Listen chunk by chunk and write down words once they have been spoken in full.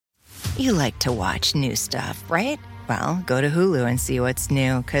You like to watch new stuff, right? Well, go to Hulu and see what's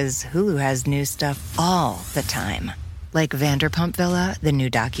new, because Hulu has new stuff all the time. Like Vanderpump Villa, the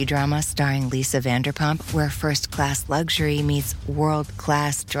new docudrama starring Lisa Vanderpump, where first-class luxury meets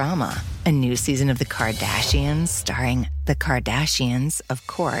world-class drama. A new season of The Kardashians starring The Kardashians, of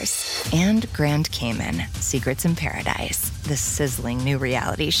course. And Grand Cayman, Secrets in Paradise, the sizzling new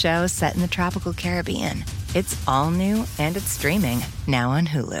reality show set in the tropical Caribbean. It's all new and it's streaming now on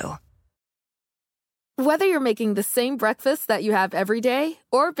Hulu. Whether you're making the same breakfast that you have every day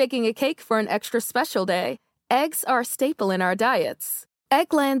or baking a cake for an extra special day, eggs are a staple in our diets.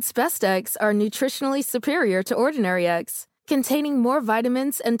 Eggland's best eggs are nutritionally superior to ordinary eggs, containing more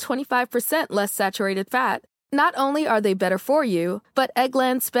vitamins and 25% less saturated fat. Not only are they better for you, but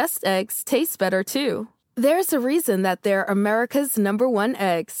Eggland's best eggs taste better too. There's a reason that they're America's #1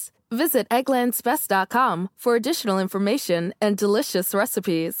 eggs. Visit egglandsbest.com for additional information and delicious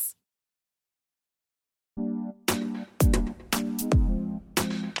recipes.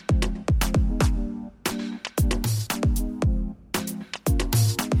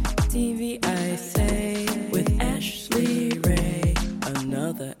 TV I Say with Ashley Ray.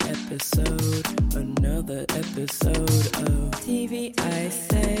 Another episode of TV I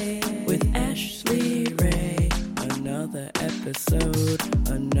Say with Ashley Ray. Another episode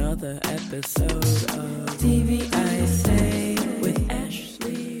of TV I Say with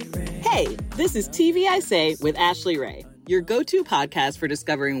Ashley Ray. Hey, this is TV I Say with Ashley Ray, your go-to podcast for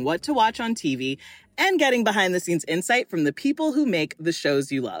discovering what to watch on TV and getting behind-the-scenes insight from the people who make the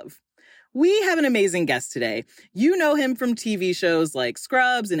shows you love. We have an amazing guest today. You know him from TV shows like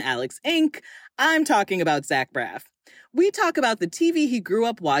Scrubs and Alex Inc. I'm talking about Zach Braff. We talk about the TV he grew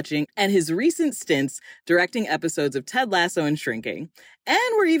up watching and his recent stints directing episodes of Ted Lasso and Shrinking. And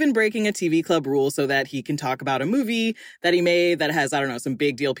we're even breaking a TV club rule so that he can talk about a movie that he made that has, some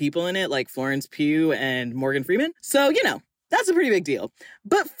big deal people in it, like Florence Pugh and Morgan Freeman. So, that's a pretty big deal.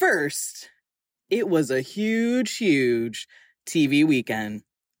 But first, it was a huge, huge TV weekend.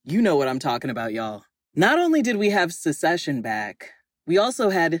 You know what I'm talking about, y'all. Not only did we have Succession back, we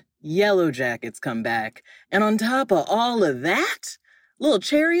also had Yellow Jackets come back. And on top of all of that, little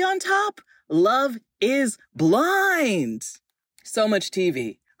cherry on top, Love is Blind. So much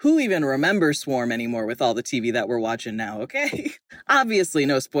TV. Who even remembers Swarm anymore with all the TV that we're watching now, okay? Obviously,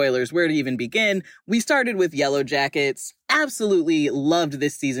 no spoilers. Where to even begin? We started with Yellow Jackets. Absolutely loved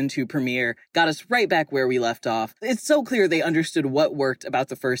this season 2 premiere. Got us right back where we left off. It's so clear they understood what worked about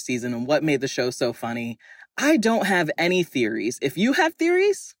the first season and what made the show so funny. I don't have any theories. If you have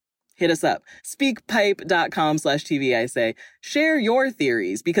theories, hit us up. Speakpipe.com/TV I Say. Share your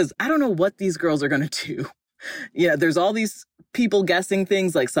theories, because I don't know what these girls are going to do. There's all these people guessing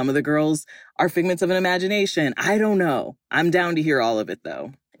things, like some of the girls are figments of an imagination. I don't know. I'm down to hear all of it,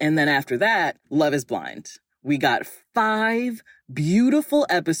 though. And then after that, Love is Blind. We got 5 beautiful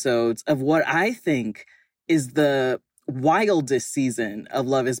episodes of what I think is the wildest season of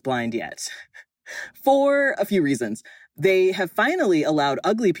Love is Blind yet. For a few reasons. They have finally allowed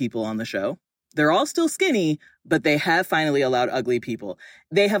ugly people on the show. They're all still skinny, but they have finally allowed ugly people.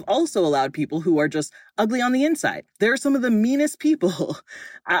 They have also allowed people who are just ugly on the inside. They're some of the meanest people.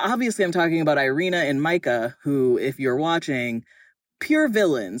 Obviously, I'm talking about Irina and Micah, who, if you're watching, pure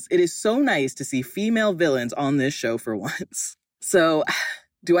villains. It is so nice to see female villains on this show for once. So,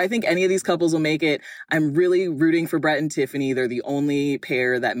 do I think any of these couples will make it? I'm really rooting for Brett and Tiffany. They're the only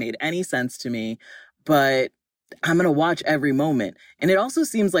pair that made any sense to me. But I'm going to watch every moment. And it also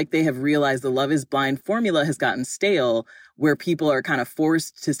seems like they have realized the Love is Blind formula has gotten stale, where people are kind of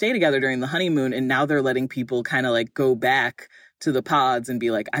forced to stay together during the honeymoon. And now they're letting people kind of like go back to the pods and be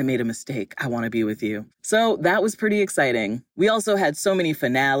like, I made a mistake. I want to be with you. So that was pretty exciting. We also had so many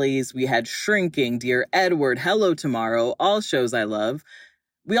finales. We had Shrinking, Dear Edward, Hello Tomorrow, all shows I love.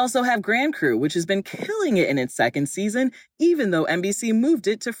 We also have Grand Crew, which has been killing it in its second season, even though NBC moved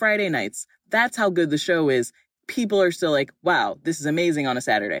it to Friday nights. That's how good the show is. People are still like, wow, this is amazing on a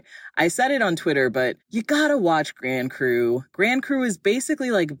Saturday. I said it on Twitter, but you gotta watch Grand Crew. Grand Crew is basically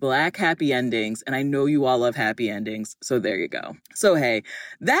like Black happy endings, and I know you all love happy endings, so there you go. So hey,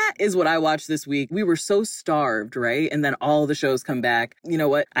 that is what I watched this week. We were so starved, right? And then all the shows come back. You know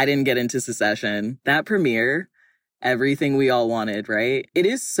what? I didn't get into Succession. That premiere, everything we all wanted, right? It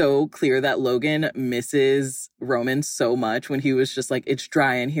is so clear that Logan misses Roman so much when he was just like, it's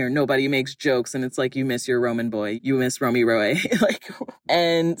dry in here. Nobody makes jokes. And it's like, you miss your Roman boy. You miss Romy Roy.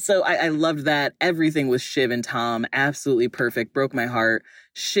 And so I loved that. Everything with Shiv and Tom. Absolutely perfect. Broke my heart.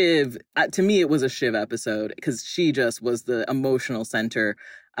 Shiv, to me, it was a Shiv episode because she just was the emotional center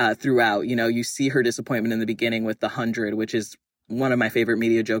throughout. You see her disappointment in the beginning with the 100, which is one of my favorite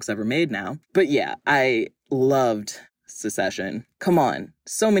media jokes ever made now. But yeah, I loved Secession. Come on,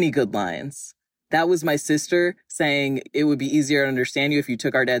 so many good lines. That was my sister saying it would be easier to understand you if you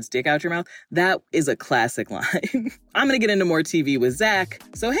took our dad's dick out your mouth. That is a classic line. I'm going to get into more TV with Zach.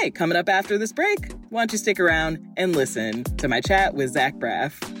 So hey, coming up after this break, why don't you stick around and listen to my chat with Zach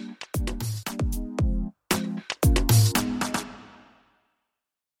Braff.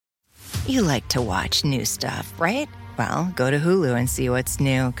 You like to watch new stuff, right? Well, go to Hulu and see what's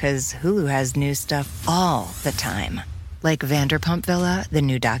new, because Hulu has new stuff all the time. Like Vanderpump Villa, the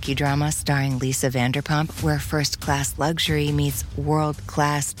new docudrama starring Lisa Vanderpump, where first-class luxury meets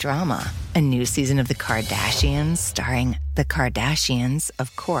world-class drama. A new season of The Kardashians starring The Kardashians,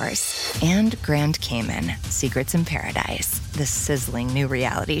 of course. And Grand Cayman, Secrets in Paradise, the sizzling new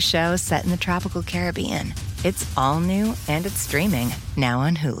reality show set in the tropical Caribbean. It's all new and it's streaming now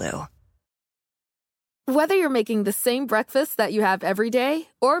on Hulu. Whether you're making the same breakfast that you have every day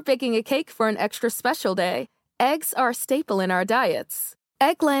or baking a cake for an extra special day, eggs are a staple in our diets.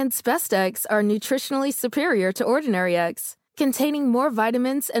 Eggland's best eggs are nutritionally superior to ordinary eggs, containing more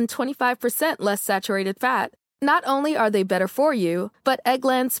vitamins and 25% less saturated fat. Not only are they better for you, but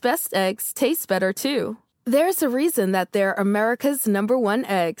Eggland's best eggs taste better too. There's a reason that they're America's #1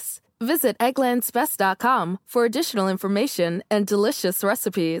 eggs. Visit egglandsbest.com for additional information and delicious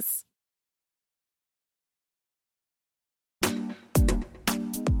recipes.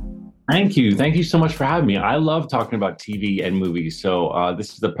 Thank you. Thank you so much for having me. I love talking about TV and movies. So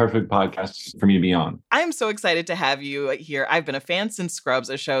this is the perfect podcast for me to be on. I'm so excited to have you here. I've been a fan since Scrubs,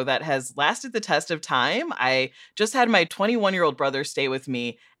 a show that has lasted the test of time. I just had my 21-year-old brother stay with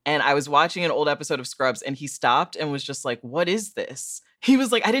me, and I was watching an old episode of Scrubs, and he stopped and was just like, "What is this?" He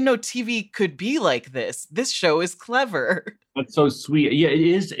was like, "I didn't know TV could be like this. This show is clever." That's so sweet. Yeah, it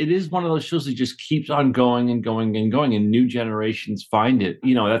is. It is one of those shows that just keeps on going and going and going, and new generations find it.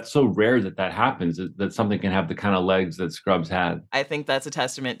 You know, that's so rare that happens, that something can have the kind of legs that Scrubs had. I think that's a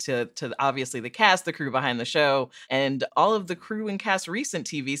testament to obviously the cast, the crew behind the show, and all of the crew and cast recent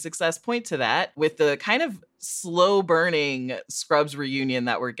TV success point to that, with the kind of slow burning Scrubs reunion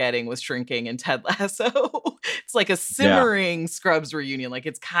that we're getting with Shrinking and Ted Lasso. It's like a simmering Scrubs reunion. Like,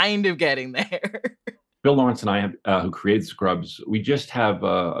 it's kind of getting there. Bill Lawrence and I, who created Scrubs, we just have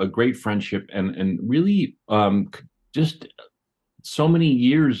a great friendship and really just so many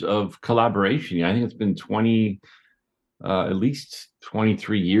years of collaboration. I think it's been at least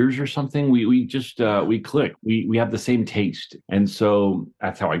 23 years or something. We click. We have the same taste, and so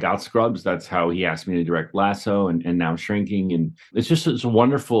that's how I got Scrubs. That's how he asked me to direct Lasso, and now Shrinking. And it's a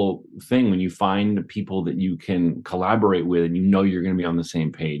wonderful thing when you find people that you can collaborate with, and you're going to be on the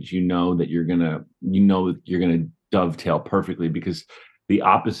same page. You know that you're going to dovetail perfectly, because the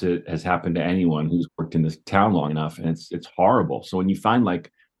opposite has happened to anyone who's worked in this town long enough, and it's horrible. So when you find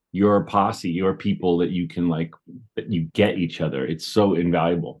like your posse, your people that you can that you get each other, it's so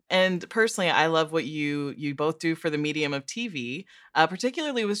invaluable. And personally, I love what you both do for the medium of TV,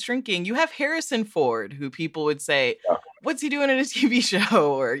 particularly with Shrinking. You have Harrison Ford, who people would say, "What's he doing in a TV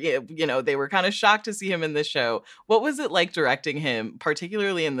show?" Or, they were kind of shocked to see him in this show. What was it like directing him,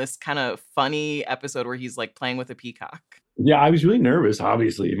 particularly in this kind of funny episode where he's like playing with a peacock? Yeah, I was really nervous,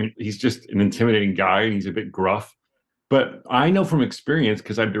 obviously. I mean, he's just an intimidating guy, and he's a bit gruff. But I know from experience,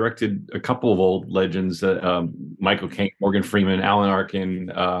 because I've directed a couple of old legends, Michael Caine, Morgan Freeman, Alan Arkin,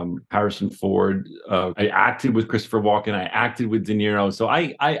 Harrison Ford. I acted with Christopher Walken. I acted with De Niro. So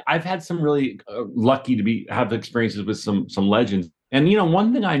I've had some really lucky to have experiences with some legends. And,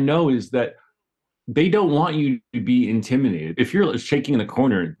 one thing I know is that they don't want you to be intimidated. If you're shaking in the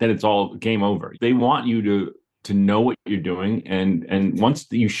corner, then it's all game over. They want you to know what you're doing. And once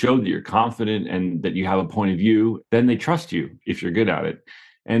you show that you're confident and that you have a point of view, then they trust you if you're good at it.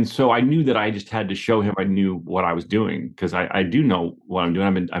 And so I knew that I just had to show him I knew what I was doing, because I do know what I'm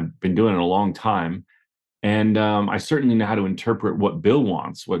doing. I've been doing it a long time. And I certainly know how to interpret what Bill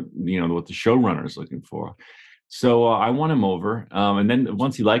wants, what the showrunner is looking for. So I won him over. And then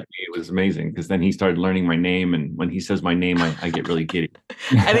once he liked me, it was amazing, because then he started learning my name. And when he says my name, I get really giddy.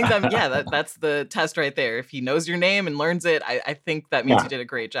 I think that's the test right there. If he knows your name and learns it, I think that means you did a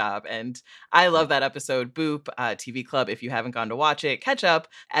great job. And I love that episode, Boop, TV Club. If you haven't gone to watch it, catch up.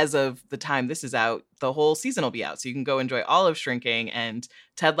 As of the time this is out, the whole season will be out. So you can go enjoy all of Shrinking. And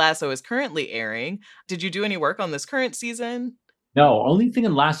Ted Lasso is currently airing. Did you do any work on this current season? No, only thing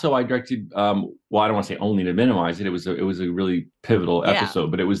in Lasso I directed, I don't want to say only to minimize it. It was a really pivotal episode,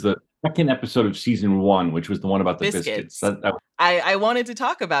 but it was the second episode of season 1, which was the one about the biscuits. I wanted to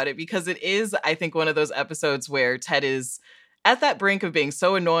talk about it because it is, I think, one of those episodes where Ted is at that brink of being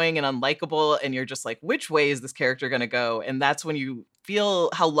so annoying and unlikable, and you're just like, which way is this character going to go? And that's when you feel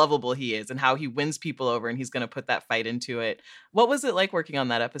how lovable he is and how he wins people over, and he's going to put that fight into it. What was it like working on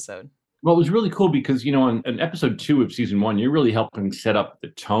that episode? Well, it was really cool because, in episode 2 of season 1, you're really helping set up the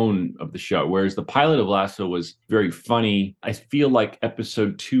tone of the show. Whereas the pilot of Lasso was very funny. I feel like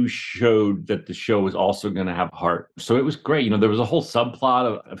episode 2 showed that the show was also going to have heart. So it was great. There was a whole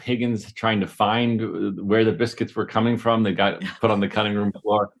subplot of Higgins trying to find where the biscuits were coming from. They got put on the cutting room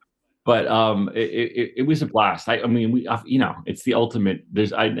floor. But it was a blast. I mean, it's the ultimate.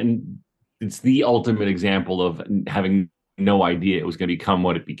 It's the ultimate example of having no idea it was going to become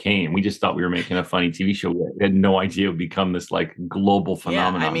what it became. We just thought we were making a funny TV show. We had no idea it would become this like global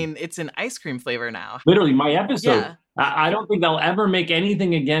phenomenon. Yeah, I mean, it's an ice cream flavor now. Literally, my episode. Yeah. I don't think I'll ever make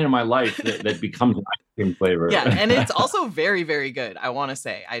anything again in my life that becomes an ice cream flavor. Yeah, and it's also very, very good. I want to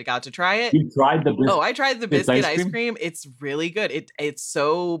say I got to try it. You tried the biscuit? Oh, I tried the biscuit ice cream. It's really good. It's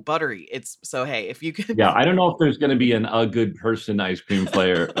so buttery. It's so, hey, if you could. Yeah, I don't know if there's going to be a good person ice cream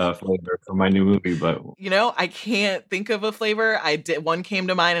flavor for my new movie, but I can't think of a flavor. One came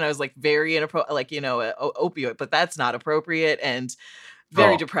to mind, and I was like very inappropriate, like opioid, but that's not appropriate and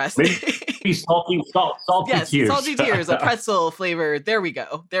very depressing. Salty yes, tears. Salty tears, a pretzel flavor. There we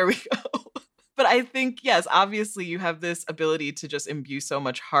go. But I think, yes, obviously you have this ability to just imbue so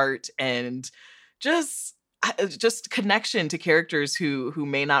much heart and just connection to characters who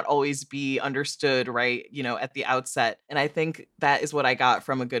may not always be understood, right, at the outset. And I think that is what I got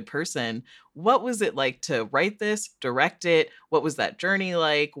from A Good Person. What was it like to write this, direct it? What was that journey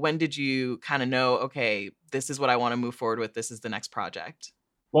like? When did you kind of know, okay, this is what I want to move forward with, this is the next project?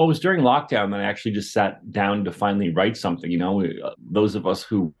 Well, it was during lockdown that I actually just sat down to finally write something. Those of us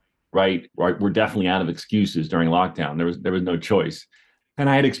who write, we're definitely out of excuses during lockdown. There was no choice. And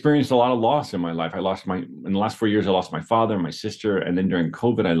I had experienced a lot of loss in my life. In the last 4 years, I lost my father, my sister. And then during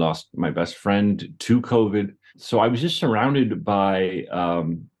COVID, I lost my best friend to COVID. So I was just surrounded by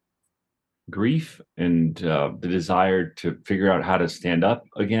grief and the desire to figure out how to stand up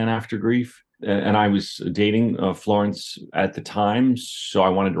again after grief. And I was dating Florence at the time. So I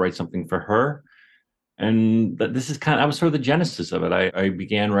wanted to write something for her. And that was sort of the genesis of it. I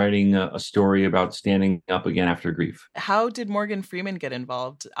began writing a story about standing up again after grief. How did Morgan Freeman get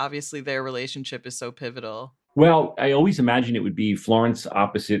involved? Obviously, their relationship is so pivotal. Well, I always imagined it would be Florence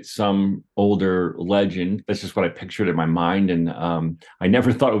opposite some older legend. That's just what I pictured in my mind. And I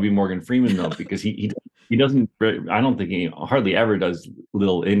never thought it would be Morgan Freeman, though, because he doesn't, I don't think he hardly ever does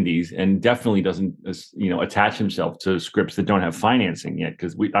little indies, and definitely doesn't, attach himself to scripts that don't have financing yet,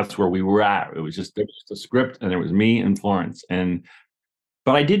 because that's where we were at. It was just a script, and there was me and Florence.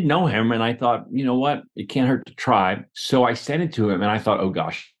 But I did know him, and I thought, you know what, it can't hurt to try. So I sent it to him, and I thought, oh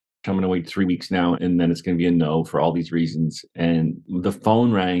gosh, I'm going to wait 3 weeks now, and then it's going to be a no for all these reasons. And the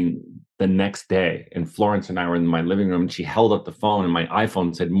phone rang the next day, and Florence and I were in my living room, and she held up the phone, and my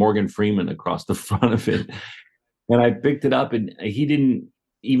iPhone said Morgan Freeman across the front of it. And I picked it up, and he didn't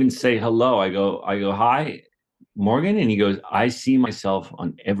even say hello. I go, hi, Morgan. And he goes, I see myself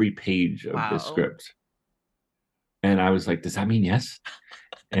on every page of this script. And I was like, does that mean yes?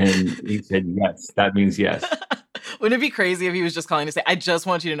 And he said, yes, that means yes. Wouldn't it be crazy if he was just calling to say, I just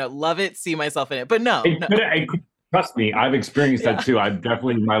want you to know, love it, see myself in it. But no. Trust me, I've experienced that too. I've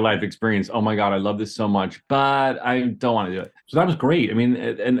definitely in my life experienced, oh my God, I love this so much, but I don't want to do it. So that was great. I mean,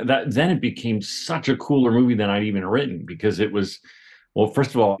 and then it became such a cooler movie than I'd even written, because it was, well, first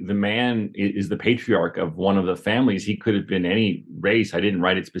of all, the man is the patriarch of one of the families. He could have been any race. I didn't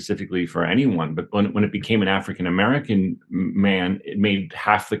write it specifically for anyone, but when it became an African-American man, it made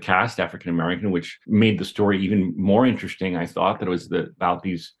half the cast African-American, which made the story even more interesting. I thought that it was about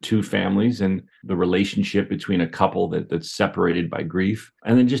these two families and the relationship between a couple that's separated by grief.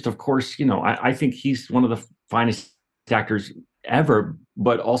 And then just, of course, I think he's one of the finest actors ever,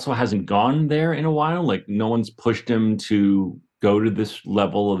 but also hasn't gone there in a while. Like, no one's pushed him to go to this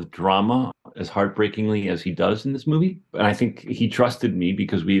level of drama as heartbreakingly as he does in this movie. And I think he trusted me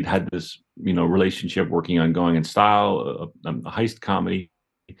because we had this, relationship working on Going in Style, a heist comedy.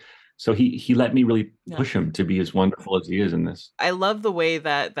 So he let me really push him to be as wonderful as he is in this. I love the way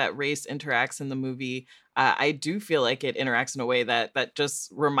that race interacts in the movie. I do feel like it interacts in a way that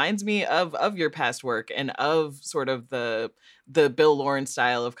just reminds me of your past work and of sort of the Bill Lawrence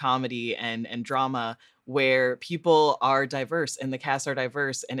style of comedy and drama, where people are diverse and the cast are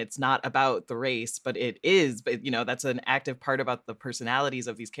diverse, and it's not about the race, but it is. But that's an active part about the personalities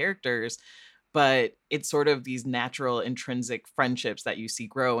of these characters. But it's sort of these natural intrinsic friendships that you see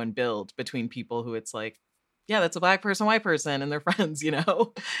grow and build between people who it's like, yeah, that's a Black person, white person, and they're friends,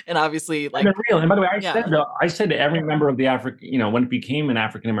 and obviously, And they're real. And by the way, yeah. I said to every member of the when it became an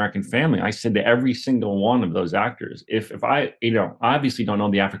African American family, I said to every single one of those actors, if I, obviously don't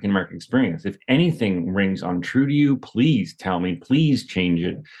know the African American experience. If anything rings untrue to you, please tell me. Please change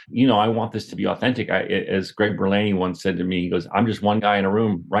it. I want this to be authentic. As Greg Berlanti once said to me, he goes, "I'm just one guy in a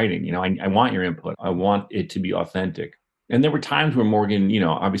room writing. I want your input. I want it to be authentic." And there were times where Morgan,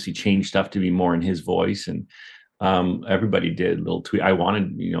 obviously changed stuff to be more in his voice, and everybody did little tweak. I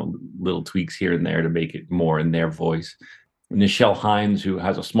wanted, little tweaks here and there to make it more in their voice. Nichelle Hines, who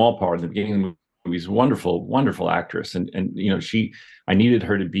has a small part in the beginning of the movie, is a wonderful, wonderful actress, and I needed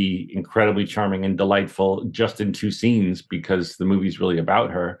her to be incredibly charming and delightful just in 2 scenes because the movie's really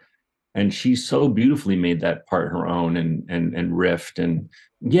about her. And she so beautifully made that part her own and riffed. And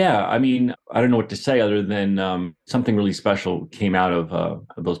yeah, I mean, I don't know what to say other than something really special came out of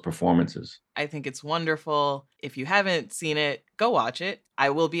those performances. I think it's wonderful. If you haven't seen it, go watch it.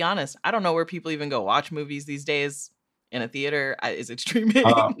 I will be honest, I don't know where people even go watch movies these days in a theater. Is it streaming?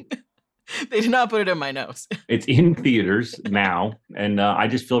 They did not put it in my notes. It's in theaters now, and I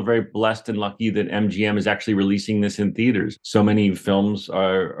just feel very blessed and lucky that MGM is actually releasing this in theaters. So many films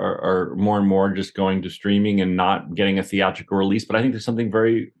are more and more just going to streaming and not getting a theatrical release. But I think there's something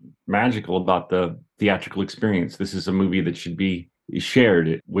very magical about the theatrical experience. This is a movie that should be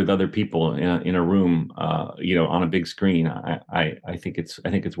shared with other people in a room, on a big screen. I think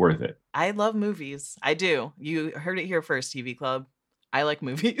it's worth it. I love movies. I do. You heard it here first, TV Club. I like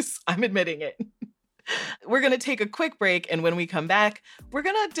movies. I'm admitting it. We're going to take a quick break. And when we come back, we're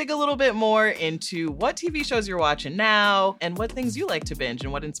going to dig a little bit more into what TV shows you're watching now and what things you like to binge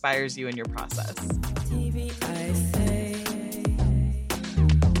and what inspires you in your process. TV, I say.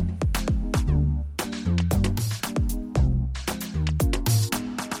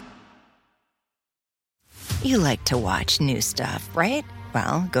 You like to watch new stuff, right?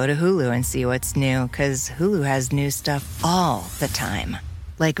 Well, go to Hulu and see what's new, because Hulu has new stuff all the time.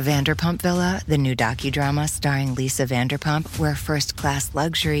 Like Vanderpump Villa, the new docudrama starring Lisa Vanderpump, where first-class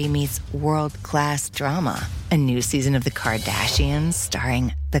luxury meets world-class drama. A new season of The Kardashians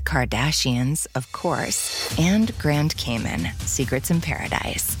starring The Kardashians, of course. And Grand Cayman, Secrets in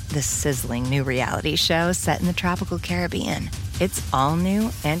Paradise, the sizzling new reality show set in the tropical Caribbean. It's all new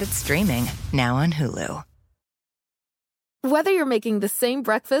and it's streaming now on Hulu. Whether you're making the same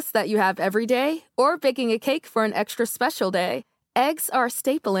breakfast that you have every day or baking a cake for an extra special day, eggs are a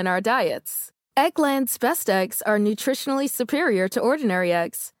staple in our diets. Eggland's best eggs are nutritionally superior to ordinary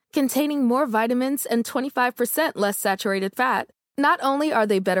eggs, containing more vitamins and 25% less saturated fat. Not only are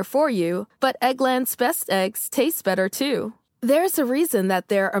they better for you, but Eggland's best eggs taste better too. There's a reason that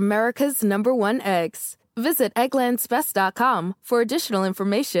they're America's #1 eggs. Visit egglandsbest.com for additional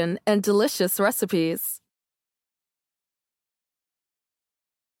information and delicious recipes.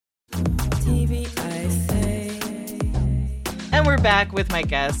 TV, I say. And we're back with my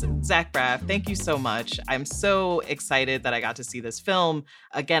guest, Zach Braff. Thank you so much. I'm so excited that I got to see this film.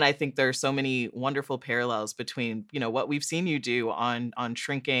 Again, I think there are so many wonderful parallels between, what we've seen you do on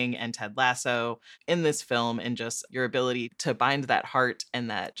Shrinking and Ted Lasso in this film, and just your ability to bind that heart and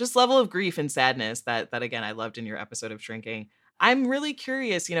that just level of grief and sadness that again, I loved in your episode of Shrinking. I'm really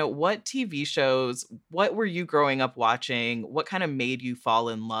curious, what TV shows, what were you growing up watching? What kind of made you fall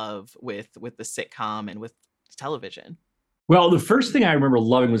in love with the sitcom and with television? Well, the first thing I remember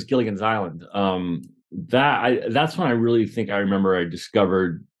loving was Gilligan's Island. That's when I really think I remember I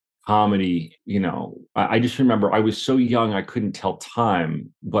discovered comedy. I just remember I was so young I couldn't tell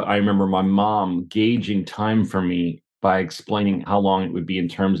time, but I remember my mom gauging time for me by explaining how long it would be in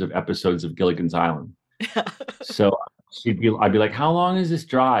terms of episodes of Gilligan's Island. So I'd be like, "How long is this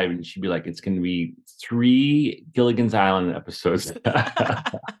drive?" And she'd be like, "It's going to be 3 Gilligan's Island episodes."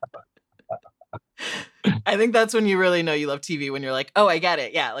 I think that's when you really know you love TV, when you're like, "Oh, I get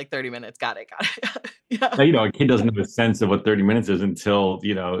it. Yeah, like 30 minutes. Got it. Yeah. A kid doesn't have a sense of what 30 minutes is until,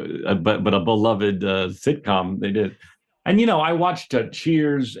 but a beloved sitcom, they did. And, I watched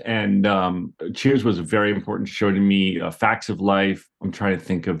Cheers, and Cheers was a very important show to me. Facts of Life. I'm trying to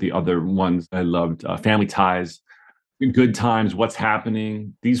think of the other ones I loved. Family Ties. Good Times, What's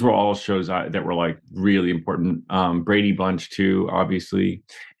Happening. These were all shows that were like really important. Brady Bunch too, obviously.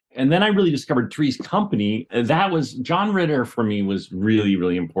 And then I really discovered Three's Company. That was John Ritter for me was really,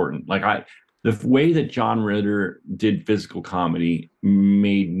 really important. The way that John Ritter did physical comedy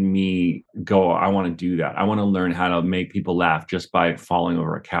made me go, I want to do that. I want to learn how to make people laugh just by falling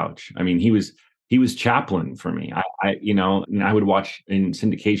over a couch. I mean, he was he was Chaplin for me. And I would watch in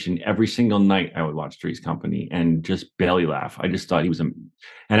syndication every single night. I would watch Three's Company and just belly laugh. I just thought he was and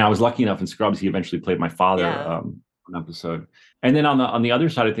I was lucky enough in Scrubs. He eventually played my father an episode. And then on the other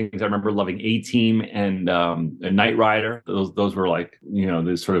side of things, I remember loving A-Team and Knight Rider. Those were like,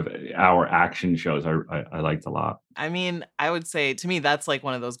 the sort of our action shows I liked a lot. I mean, I would say to me, that's like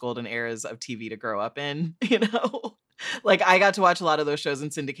one of those golden eras of TV to grow up in, Like I got to watch a lot of those shows in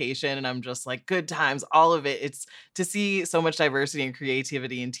syndication and I'm just like, good times, all of it. It's to see so much diversity and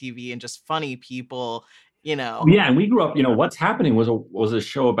creativity in TV and just funny people, Yeah, and we grew up, What's Happening was a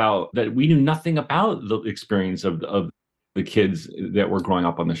show about that we knew nothing about the experience of the kids that were growing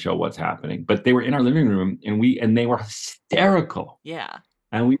up on the show What's Happening. But they were in our living room and they were hysterical. Yeah.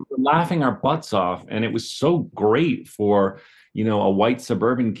 And we were laughing our butts off. And it was so great for, a white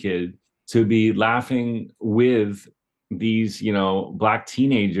suburban kid to be laughing with these, Black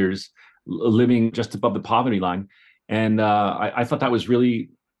teenagers living just above the poverty line. And I thought that was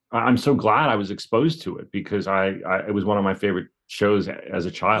really, I'm so glad I was exposed to it because it was one of my favorite shows as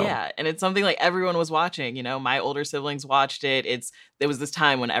a child. Yeah, and it's something like everyone was watching, my older siblings watched it. There was this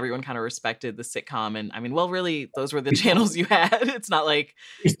time when everyone kind of respected the sitcom, and I mean, well, really, those were the channels you had. It's not like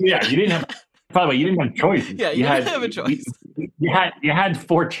yeah, you didn't have. By the way, you didn't have choices. Yeah, you didn't have a choice. You had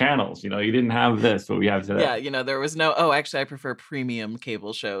 4 channels. You didn't have this. What we have today. Yeah, there was no. Oh, actually, I prefer premium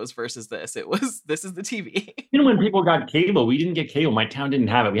cable shows versus this. This is the TV. When people got cable, we didn't get cable. My town didn't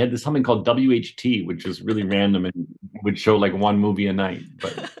have it. We had something called WHT, which was really random and would show like one movie a night.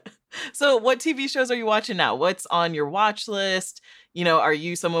 But so, what TV shows are you watching now? What's on your watch list? Are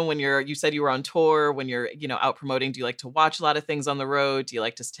you someone when you said you were on tour, when you're out promoting? Do you like to watch a lot of things on the road? Do you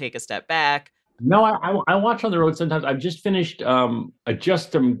like to take a step back? No, I watch on the road sometimes. I've just finished. I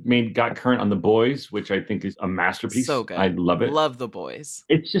just got current on The Boys, which I think is a masterpiece. So good. I love it. Love The Boys.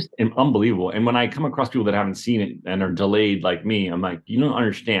 It's just unbelievable. And when I come across people that haven't seen it and are delayed like me, I'm like, you don't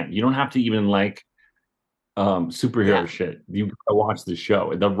understand. You don't have to even like superhero shit. You gotta watch the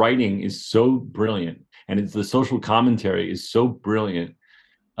show. The writing is so brilliant, and the social commentary is so brilliant.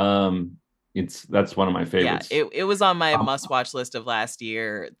 That's one of my favorites. Yeah, it was on my must-watch list of last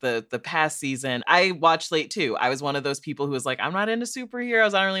year. The past season, I watched late too. I was one of those people who was like, I'm not into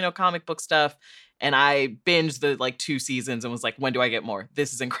superheroes. I don't really know comic book stuff. And I binged the 2 seasons and was like, when do I get more?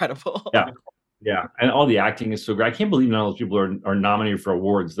 This is incredible. Yeah. And all the acting is so great. I can't believe none of those people are nominated for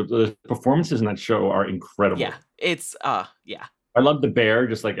awards. The performances in that show are incredible. Yeah, it's yeah. I love The Bear,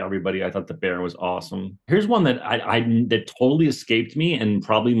 just like everybody. I thought The Bear was awesome. Here's one that that totally escaped me and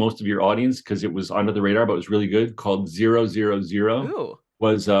probably most of your audience because it was under the radar, but it was really good. Called 000. Ooh.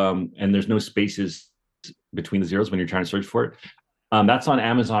 Was and there's no spaces between the zeros when you're trying to search for it. That's on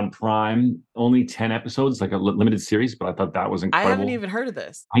Amazon Prime. Only 10 episodes, like a limited series, but I thought that was incredible. I haven't even heard of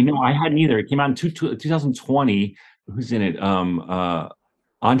this. I know, I hadn't either. It came out in 2020. Who's in it?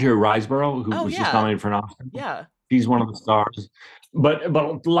 Andrea Riseborough, who was just nominated for an Oscar. Yeah. She's one of the stars, but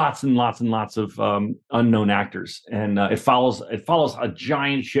lots and lots and lots of unknown actors, and it follows a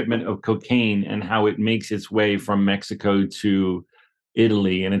giant shipment of cocaine and how it makes its way from Mexico to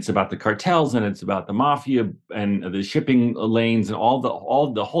Italy, and it's about the cartels and it's about the mafia and the shipping lanes and all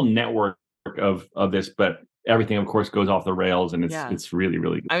the whole network of this, but everything of course goes off the rails, and it's really,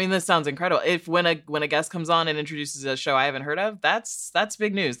 really good. I mean, this sounds incredible. If when a guest comes on and introduces a show I haven't heard of, that's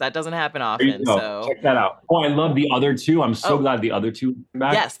big news. That doesn't happen often. So check that out. Oh, I love The Other Two. I'm so glad The Other Two are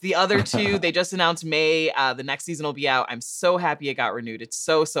back. Yes, The Other Two. They just announced May. The next season will be out. I'm so happy it got renewed. It's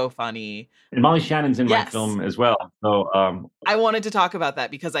so funny. And Molly Shannon's in my film as well. So I wanted to talk about that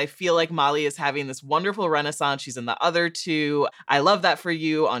because I feel like Molly is having this wonderful renaissance. She's in The Other Two. I love that for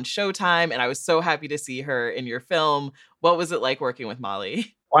you on Showtime, and I was so happy to see her in your film. What was it like working with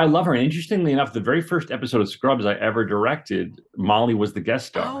Molly? Well, I love her. And interestingly enough, the very first episode of Scrubs I ever directed, Molly was the guest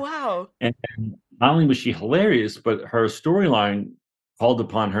star. Oh, wow. And not only was she hilarious, but her storyline called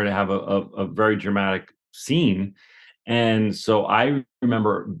upon her to have a very dramatic scene. And so I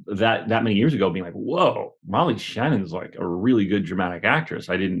remember that many years ago being like, whoa, Molly Shannon's like a really good dramatic actress.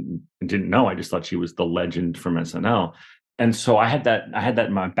 I didn't know. I just thought she was the legend from SNL. And so I had that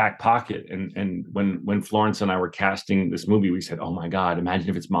in my back pocket. And when Florence and I were casting this movie, we said, oh my God, imagine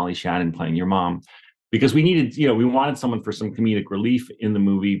if it's Molly Shannon playing your mom. Because we needed, we wanted someone for some comedic relief in the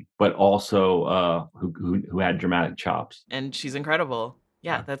movie, but also who had dramatic chops. And she's incredible.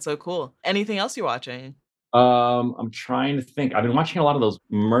 Yeah, that's so cool. Anything else you're watching? I'm trying to think. I've been watching a lot of those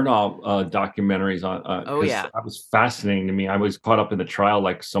Murdaugh documentaries on. That was fascinating to me. I was caught up in the trial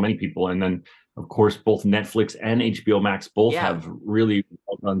like so many people, and then of course both Netflix and HBO Max both have really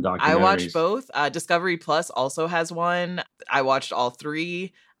on documentaries? I watched both. Discovery Plus also has one. I watched all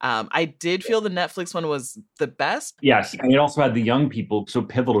three. I did feel the Netflix one was the best. Yes, and it also had the young people so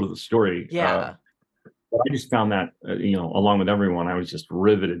pivotal to the story. Yeah. But I just found that, along with everyone, I was just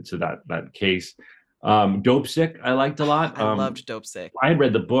riveted to that case. Dope Sick, I liked a lot. I loved Dope Sick. I had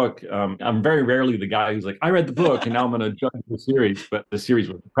read the book. I'm very rarely the guy who's like, I read the book and now I'm going to judge the series. But the series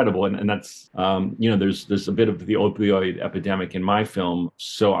was incredible. And that's, there's a bit of the opioid epidemic in my film.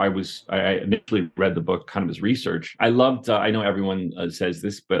 So I initially read the book kind of as research. I loved, I know everyone says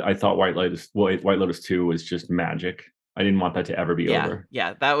this, but I thought White Lotus 2 was just magic. I didn't want that to ever be over.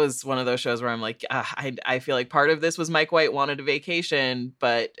 Yeah, that was one of those shows where I'm like, I feel like part of this was Mike White wanted a vacation,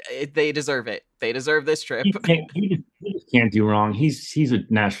 but they deserve it. They deserve this trip. He just can't do wrong. He's a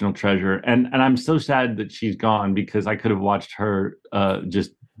national treasure, and I'm so sad that she's gone because I could have watched her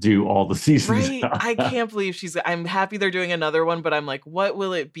just do all the seasons. Right? I can't believe I'm happy they're doing another one, but I'm like, what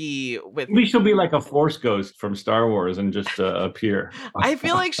will it be with? Maybe she'll be like a Force ghost from Star Wars and just appear. I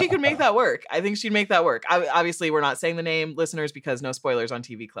feel like she could make that work. I think she'd make that work. Obviously, we're not saying the name, listeners, because no spoilers on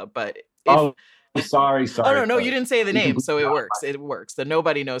TV Club. But sorry. Oh no, you didn't say the name, so it works. It works. That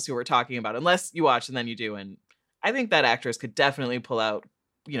nobody knows who we're talking about unless you watch and then you do. And I think that actress could definitely pull out,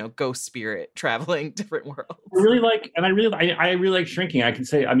 ghost spirit traveling different worlds. I really like Shrinking. I can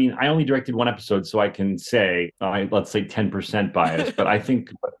say, I mean, I only directed one episode, so I can say, let's say 10% biased, but I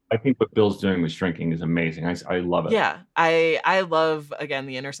think what Bill's doing with Shrinking is amazing. I love it. Yeah, I love, again,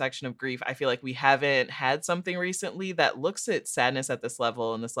 the intersection of grief. I feel like we haven't had something recently that looks at sadness at this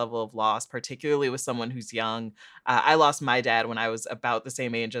level and this level of loss, particularly with someone who's young. I lost my dad when I was about the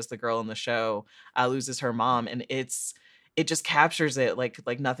same age as the girl in the show loses her mom, and it just captures it like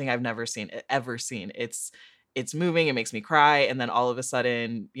nothing I've ever seen. It's moving. It makes me cry. And then all of a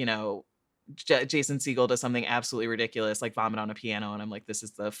sudden, Jason Segel does something absolutely ridiculous, like vomit on a piano. And I'm like, this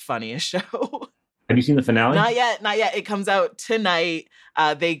is the funniest show. Have you seen the finale? Not yet. It comes out tonight.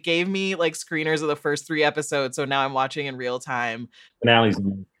 They gave me like screeners of the first 3 episodes. So now I'm watching in real time. The finale's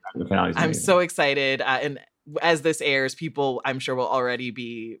I'm so excited. And as this airs, people, I'm sure, will already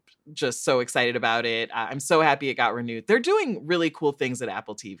be just so excited about it. I'm so happy it got renewed. They're doing really cool things at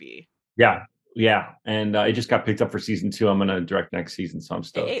Apple TV. Yeah. And it just got picked up for season 2. I'm going to direct next season, so I'm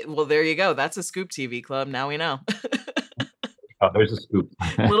stoked. Hey, well, there you go. That's a scoop, TV Club. Now we know. Oh, there's a scoop.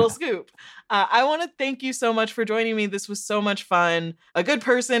 Little scoop. I want to thank you so much for joining me. This was so much fun. A Good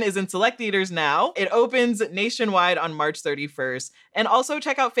Person is in select theaters now. It opens nationwide on March 31st. And also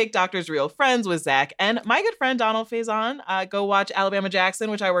check out Fake Doctors, Real Friends with Zach and my good friend Donald Faison. Go watch Alabama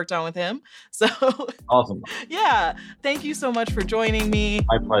Jackson, which I worked on with him. So awesome. Yeah. Thank you so much for joining me.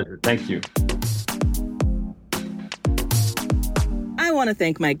 My pleasure. Thank you. I want to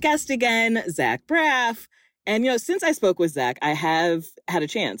thank my guest again, Zach Braff. And, since I spoke with Zach, I have had a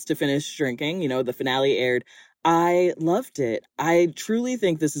chance to finish Shrinking. The finale aired. I loved it. I truly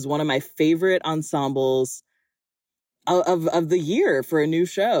think this is one of my favorite ensembles of the year for a new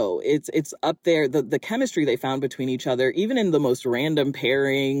show. It's up there. The chemistry they found between each other, even in the most random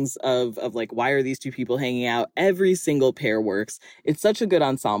pairings of like, why are these two people hanging out? Every single pair works. It's such a good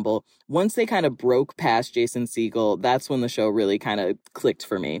ensemble. Once they kind of broke past Jason Segel, that's when the show really kind of clicked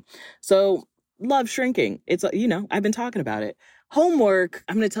for me. So love Shrinking. It's, I've been talking about it. Homework,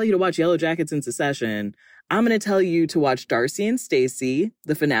 I'm going to tell you to watch Yellow Jackets in Succession. I'm going to tell you to watch Darcy and Stacey.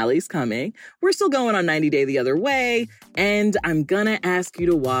 The finale's coming. We're still going on 90 Day the Other Way. And I'm going to ask you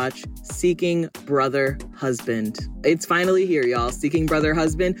to watch Seeking Brother Husband. It's finally here, y'all. Seeking Brother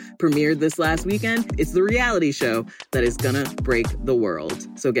Husband premiered this last weekend. It's the reality show that is going to break the world.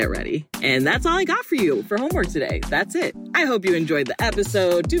 So get ready. And that's all I got for you for homework today. That's it. I hope you enjoyed the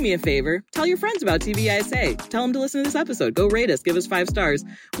episode. Do me a favor. Tell your friends about TVISA. Tell them to listen to this episode. Go rate us. Give us 5 stars.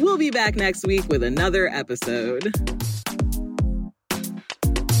 We'll be back next week with another episode.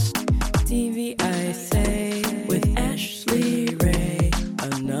 TV I Say with Ashley Ray.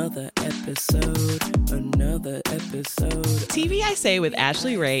 Another episode. TV I Say with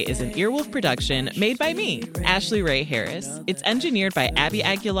Ashley Ray is an Earwolf production made by me, Ashley Ray Harris. It's engineered by Abby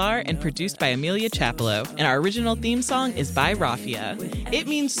Aguilar and produced by Amelia Chapello, and our original theme song is by Raffia. It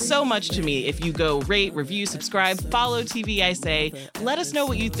means so much to me if you go rate, review, subscribe, follow TV I Say. Let us know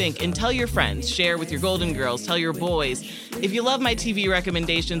what you think and tell your friends. Share with your Golden Girls, tell your boys. If you love my TV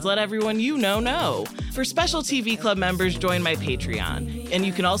recommendations, let everyone you know. For special TV Club members, join my Patreon. And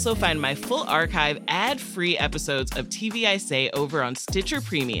you can also find my full archive ad-free episodes of TV I Say over on Stitcher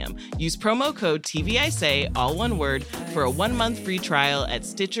Premium. Use promo code TV I Say, all one word, for a 1-month free trial at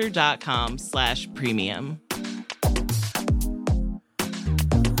stitcher.com/premium.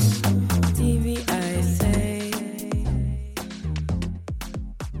 TV I Say.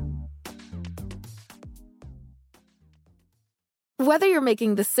 Whether you're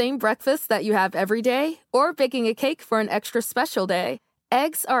making the same breakfast that you have every day or baking a cake for an extra special day,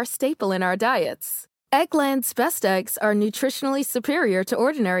 eggs are a staple in our diets. Eggland's best eggs are nutritionally superior to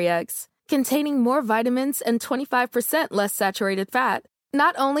ordinary eggs, containing more vitamins and 25% less saturated fat.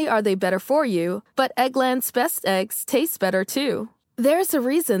 Not only are they better for you, but Eggland's best eggs taste better too. There's a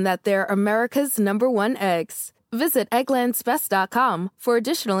reason that they're America's #1 eggs. Visit egglandsbest.com for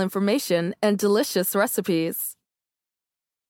additional information and delicious recipes.